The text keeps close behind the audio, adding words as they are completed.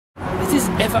Is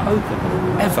this ever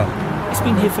open? Ever? It's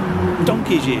been here for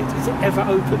donkey's years. Is it ever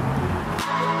open?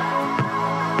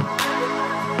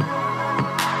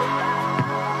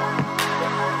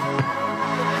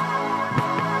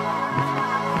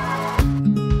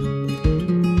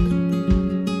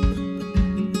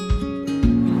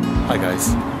 Hi guys.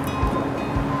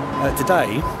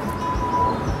 Today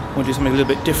I want to do something a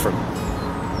little bit different.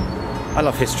 I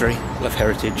love history, I love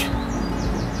heritage.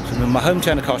 So I'm in my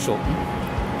hometown of Carshalton.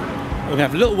 We're going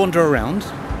to have a little wander around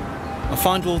and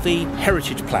find all the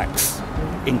heritage plaques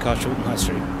in Carshalton High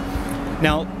Street.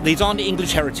 Now, these aren't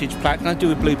English heritage plaques, nothing to do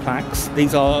with blue plaques.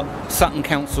 These are Sutton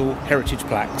Council heritage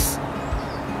plaques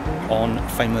on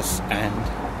famous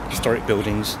and historic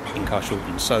buildings in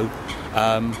Carshalton. So,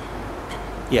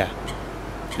 yeah,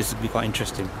 this will be quite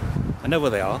interesting. I know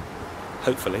where they are,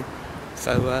 hopefully.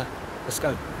 So, let's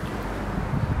go.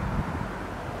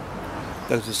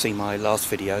 Those who've seen my last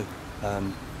video,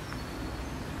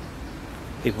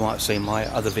 people might have seen my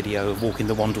other video of walking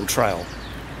the Wandle trail,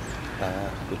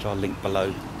 which I'll link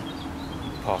below.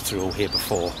 Passed through all here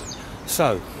before.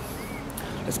 So,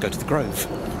 let's go to the Grove.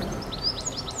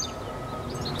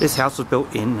 This house was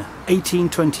built in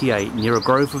 1828 near a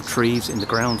grove of trees in the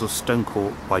grounds of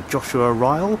Stonecourt by Joshua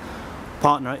Ryle,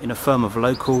 partner in a firm of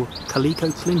local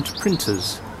calico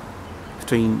printers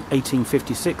between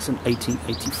 1856 and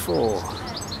 1884.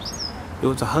 It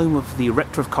was the home of the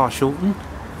rector of Carshalton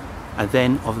and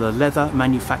then of the leather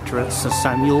manufacturer Sir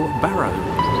Samuel Barrow.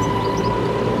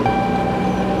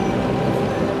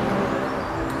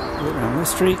 Look around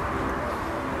West Street.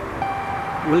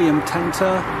 William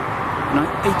Tanter,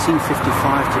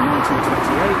 1855 to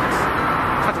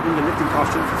 1928. Caterpillar lived in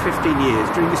Carshalton for 15 years.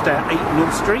 During his stay at 8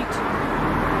 North Street.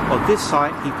 On this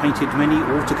site he painted many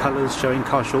watercolours showing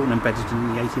Carshalton embedded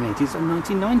in the 1880s and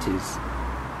 1990s.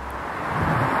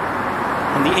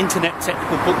 And the Internet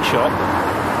Technical Bookshop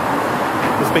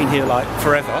has been here like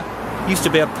forever. Used to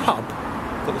be a pub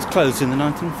that was closed in the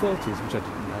 1930s, which I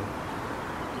didn't know.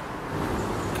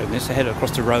 Okay, let's head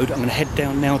across the road. I'm going to head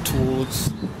down now towards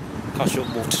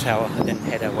Carshalton Water Tower and then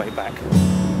head our way back.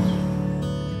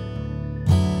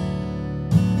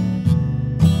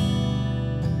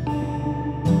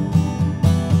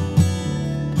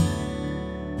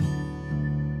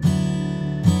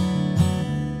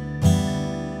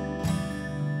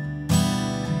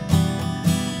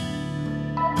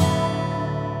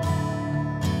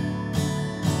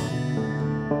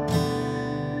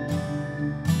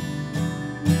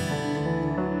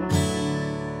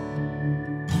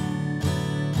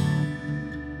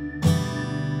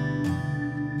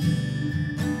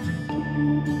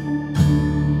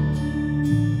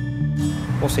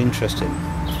 What's interesting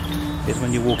is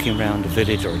when you're walking around a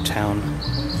village or a town,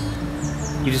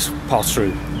 you just pass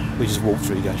through, we just walk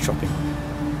through, go shopping.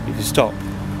 If you stop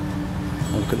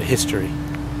and look at the history,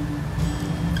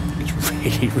 it's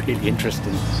really, really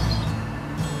interesting.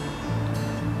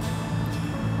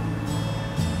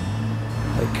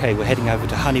 Okay, we're heading over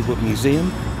to Honeywood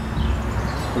Museum,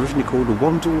 originally called a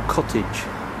Wandle Cottage.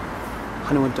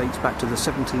 Honeywood dates back to the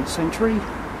 17th century,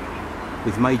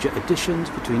 with major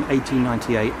additions between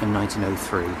 1898 and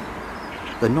 1903.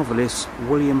 The novelist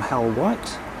William Howell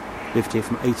White lived here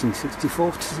from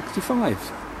 1864 to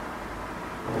 65.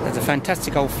 There's a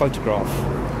fantastic old photograph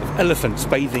of elephants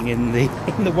bathing in the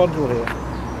Wandle here.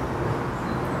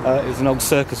 It was an old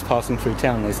circus passing through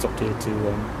town. They stopped here to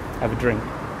have a drink.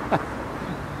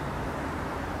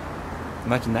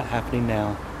 Imagine that happening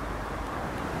now.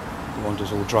 The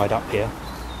Wandle's all dried up here.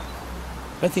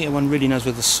 I don't think anyone really knows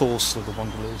where the source of the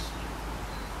Wandle is.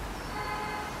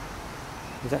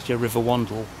 There's actually a River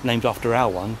Wandle named after our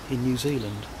one in New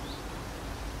Zealand.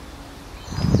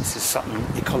 This is Sutton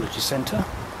Ecology Centre,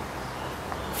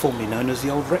 formerly known as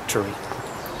the Old Rectory.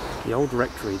 The Old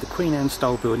Rectory, the Queen Anne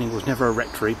style building, was never a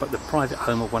rectory but the private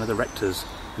home of one of the rectors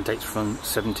and dates from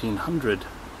 1700.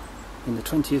 In the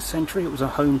 20th century it was a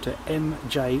home to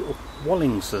M.J.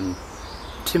 Wallingson,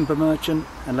 timber merchant,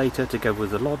 and later, together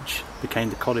with the lodge, became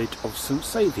the College of St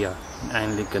Saviour, an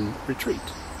Anglican retreat.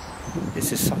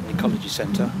 This is Sutton Ecology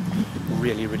Centre.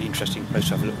 Really, really interesting place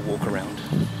to have a little walk around.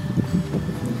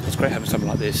 It's great having something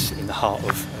like this in the heart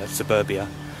of suburbia.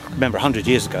 Remember, 100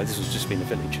 years ago, this was just been a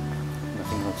village.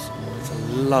 Nothing else. It's a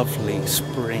lovely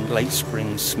spring, late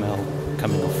spring smell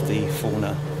coming off the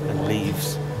fauna and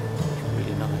leaves.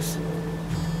 Really nice.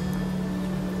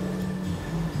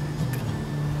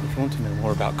 If you want to know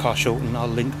more about Carshalton, I'll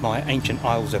link my Ancient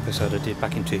Isles episode I did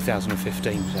back in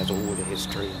 2015, which has all the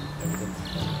history and everything.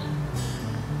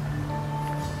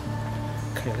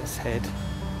 Okay, let's head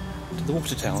to the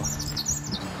water tower.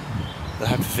 You'll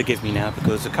have to forgive me now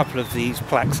because a couple of these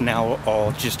plaques now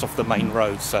are just off the main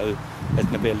road, so there's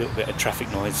going to be a little bit of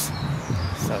traffic noise.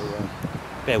 So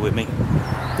bear with me.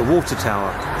 The water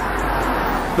tower.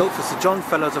 Built for Sir John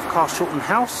Fellows of Carshalton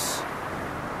House,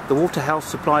 the water house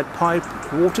supplied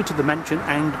piped water to the mansion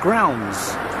and grounds.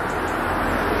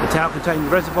 The tower contained the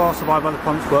reservoir survived by the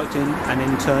pumps worked in an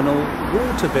internal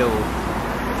water bill.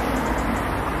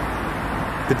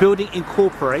 The building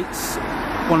incorporates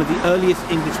one of the earliest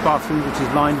English bathrooms, which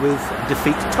is lined with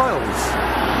defeat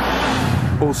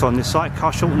tiles. Also on this site,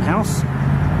 Carshalton House.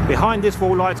 Behind this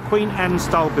wall lies Queen Anne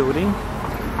style building,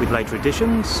 with later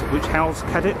additions, which housed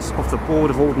cadets of the Board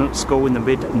of Ordnance School in the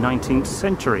mid-19th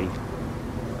century.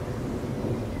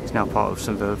 It's now part of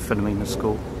Suburb Philomena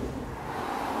School.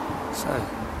 So,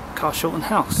 Carshalton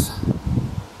House.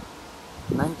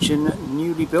 Mansion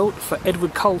newly built for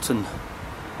Edward Carlton.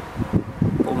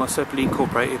 Almost certainly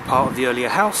incorporated part of the earlier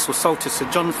house, was sold to Sir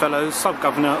John Fellows,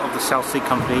 Sub-Governor of the South Sea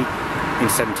Company in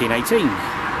 1718.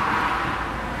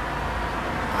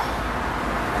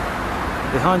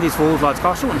 Behind these walls lies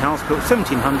Carshalton House, built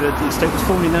 1700. The estate was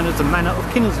formerly known as the Manor of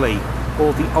Kinnersley,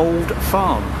 or the Old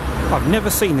Farm. I've never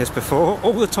seen this before.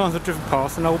 All the times I've driven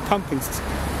past an old pumpkin.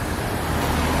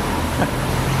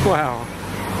 Wow.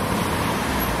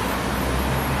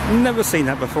 Never seen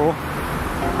that before.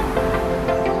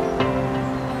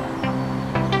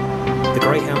 The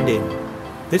Greyhound Inn.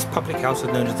 This public house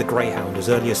was known as the Greyhound as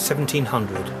early as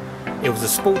 1700. It was a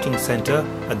sporting centre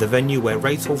and the venue where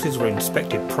racehorses were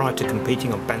inspected prior to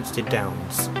competing on Banstead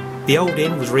Downs. The old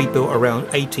inn was rebuilt around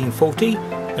 1840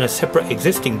 and a separate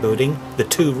existing building, the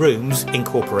Two Rooms,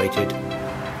 incorporated.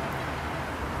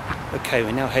 Okay,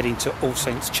 we're now heading to All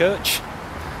Saints Church.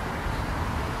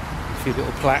 A few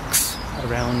little plaques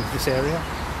around this area.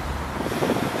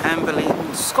 Anne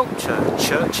Boleyn sculpture,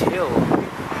 Church Hill,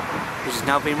 which has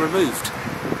now been removed.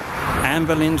 Anne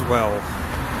Boleyn's well.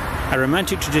 A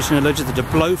romantic tradition alleges that a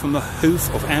blow from the hoof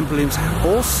of Anne Boleyn's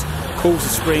horse caused the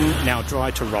spring, now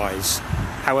dry, to rise.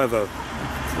 However,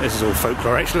 this is all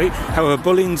folklore actually, however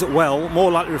Boleyn's well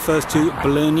more likely refers to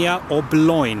Bologna or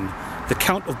Boulogne. The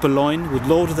Count of Boulogne was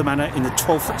lord of the manor in the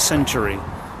 12th century.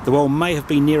 The well may have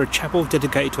been near a chapel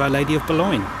dedicated to Our Lady of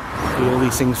Boulogne. All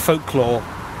these things, folklore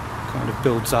kind of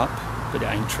builds up, but it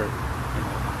ain't true.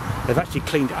 They've actually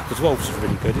cleaned it up as well, which is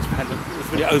really good. It's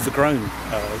really overgrown,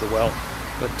 the well.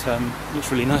 But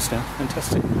looks really nice now,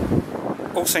 fantastic.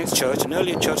 All Saints Church, an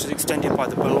earlier church, was extended by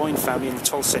the Boulogne family in the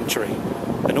 12th century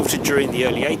and altered during the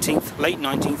early 18th, late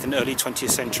 19th and early 20th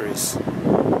centuries.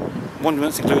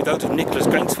 Monuments include those of Nicholas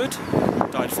Gainsford,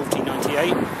 died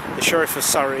 1498, the Sheriff of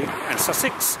Surrey and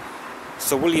Sussex,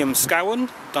 Sir William Scowen,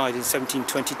 died in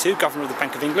 1722, Governor of the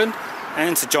Bank of England,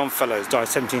 and Sir John Fellows, died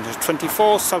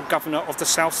 1724, Sub-Governor of the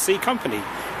South Sea Company,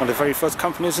 one of the very first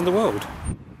companies in the world.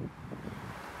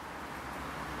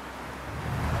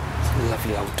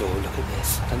 Lovely old door, look at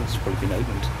this. I don't think it's probably been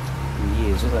opened in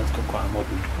years, although it's got quite a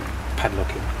modern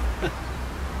padlock in.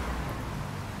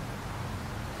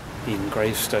 The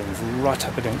gravestones right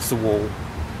up against the wall.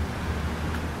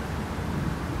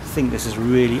 I think this is a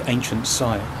really ancient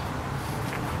site.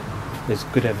 There's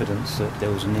good evidence that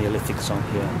there was a Neolithic site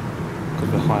here, because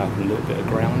we're high up in a little bit of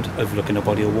ground, overlooking a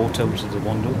body of water, which is the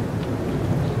Wandle.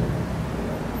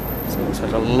 So it's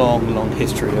had a long, long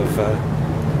history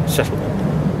of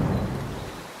settlement.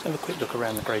 Have a quick look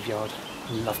around the graveyard.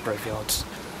 I love graveyards.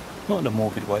 Not in a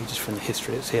morbid way, just from the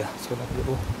history that's here. So we'll have a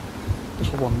little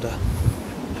wander.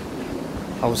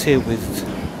 I was here with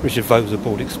Richard Vose, a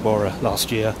board explorer,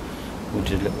 last year. We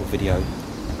did a little video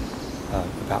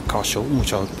about Carshalton,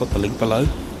 which I'll put the link below.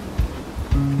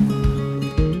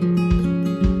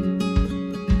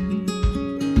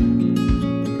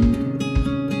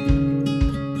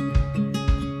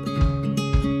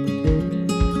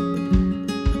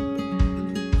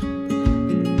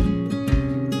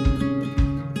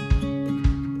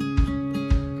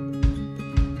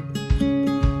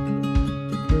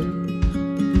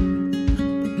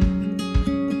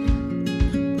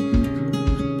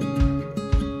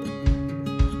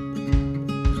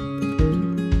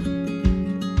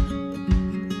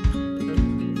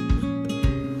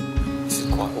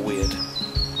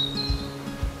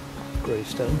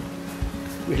 Gravestone.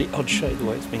 Really odd shape the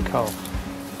way it's been carved.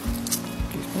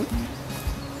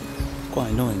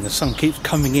 Quite annoying. The sun keeps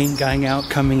coming in, going out,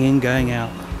 coming in, going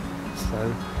out.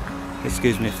 So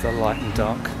excuse me if the light and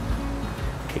dark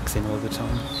kicks in all the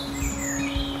time.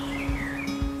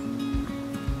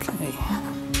 Okay.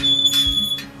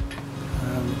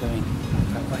 We're going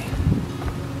that way.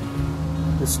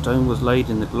 This stone was laid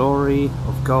in the glory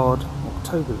of God,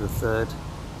 October the 3rd,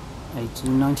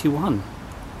 1891.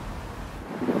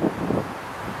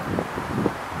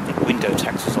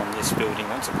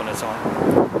 once upon a time.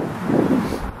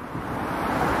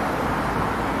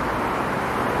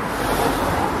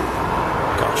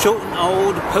 Carshalton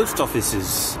Old Post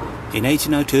Offices. In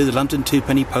 1802 the London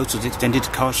Twopenny Post was extended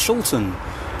to Carshalton.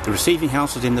 The receiving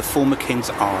house was in the former King's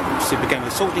Arms. It became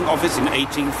a sorting office in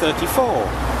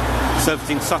 1834,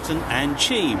 servicing Sutton and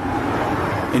Cheam.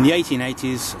 In the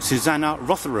 1880s, Susanna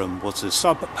Rotherham was the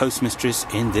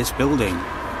sub-postmistress in this building.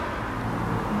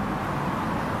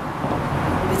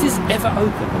 Is this ever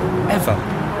open? Ever?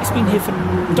 It's been here for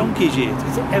donkey's years.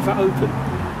 Is it ever open?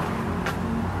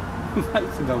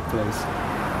 That's an old place.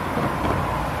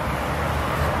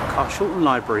 Carshalton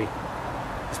Library.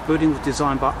 This building was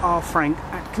designed by R. Frank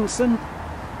Atkinson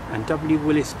and W.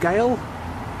 Willis Gale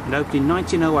and opened in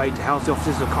 1908 to house the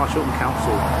offices of Carshalton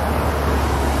Council.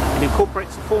 It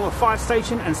incorporates the former fire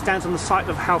station and stands on the site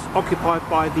of a house occupied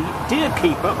by the deer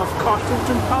keeper of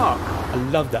Carshalton Park. I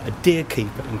love that, a deer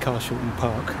keeper in Carshalton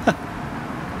Park.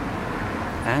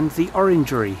 And the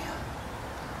orangery.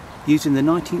 Used in the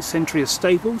 19th century as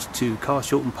stables to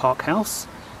Carshalton Park House,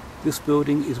 this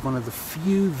building is one of the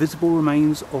few visible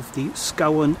remains of the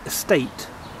Scowen estate.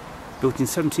 Built in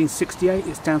 1768,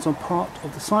 it stands on part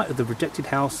of the site of the rejected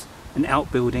house, an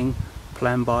outbuilding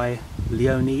planned by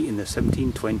Leone in the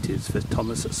 1720s for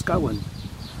Thomas Scowen.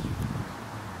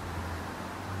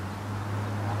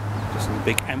 Just in the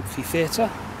big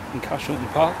amphitheatre in Carshalton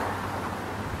Park.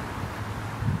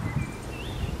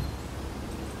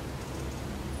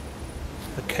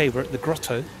 Okay, we're at the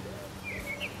Grotto.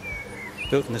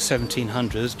 Built in the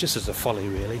 1700s, just as a folly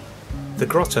really. The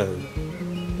Grotto,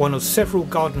 one of several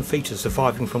garden features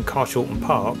surviving from Carshalton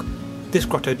Park, this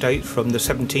grotto dates from the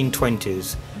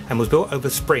 1720s and was built over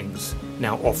springs,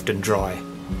 now often dry.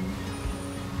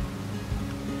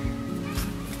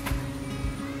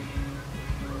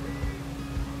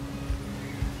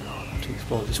 To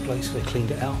explore this place, they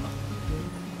cleaned it out.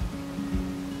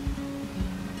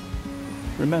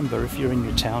 Remember, if you're in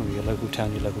your town, or your local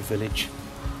village,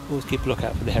 always keep a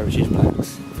lookout for the heritage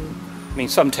plaques. I mean,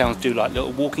 some towns do like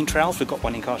little walking trails. We've got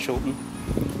one in Carshalton,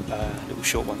 a little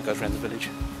short one that goes around the village,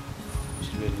 which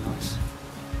is really nice.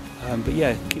 But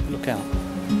yeah, keep a lookout.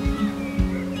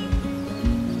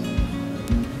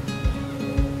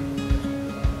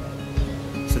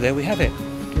 So there we have it.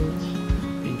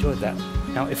 Enjoyed that.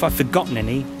 Now, if I've forgotten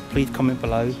any, please comment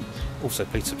below. Also,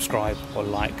 please subscribe or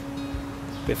like.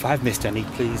 But if I have missed any,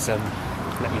 please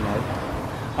let me know.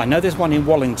 I know there's one in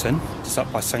Wallington, just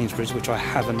up by Sainsbury's, which I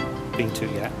haven't been to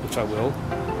yet, which I will.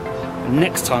 And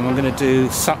next time I'm going to do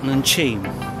Sutton and Cheam. Go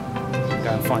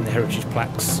and find the heritage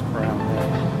plaques around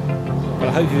there. But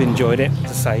I hope you've enjoyed it.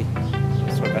 As I say,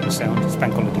 sorry about the sound, it's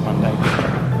Bank Holiday Monday.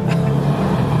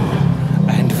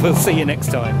 And we'll see you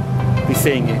next time. Be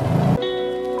seeing you.